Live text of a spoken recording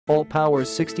ALLPOWERS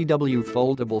 60W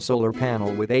Foldable Solar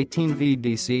Panel with 18V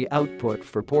DC output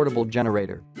for portable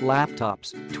generator,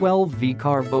 laptops, 12V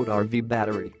car boat RV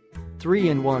battery.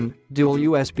 3-in-1, dual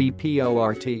USB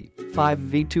port,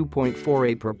 5V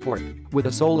 2.4A per port, with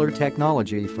a solar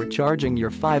technology for charging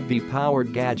your 5V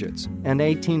powered gadgets, and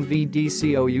 18V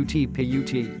DC OUT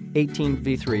PUT,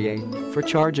 18V 3A, for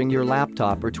charging your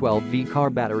laptop or 12V car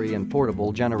battery and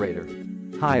portable generator.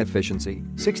 High efficiency,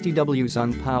 60W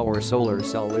SunPower Solar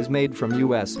cell is made from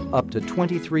US up to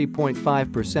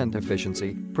 23.5%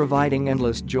 efficiency, providing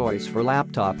endless joice for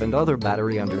laptop and other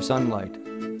battery under sunlight.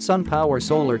 SunPower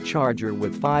Solar Charger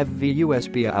with 5V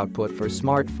USB output for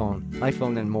smartphone,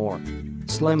 iPhone and more.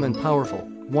 Slim and powerful,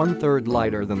 1/3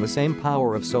 lighter than the same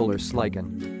power of solar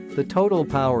slicon. The total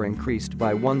power increased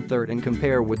by 1/3 and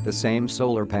compare with the same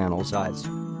solar panel size.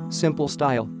 Simple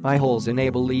style, eyeholes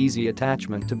enable easy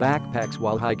attachment to backpacks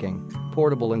while hiking.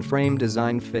 Portable and frame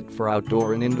design fit for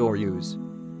outdoor and indoor use.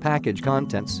 Package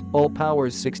contents: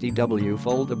 ALLPOWERS 60W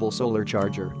Foldable Solar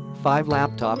Charger, 5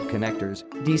 laptop connectors,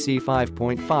 DC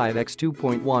 5.5 x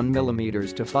 2.1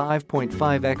 mm to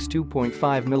 5.5 x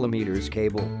 2.5 mm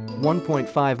cable,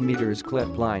 1.5 meters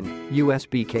clip line,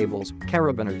 USB cables,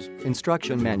 carabiners,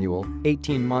 instruction manual,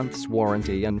 18 months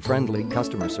warranty and friendly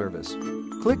customer service.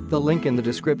 Click the link in the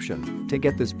description to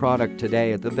get this product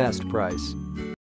today at the best price.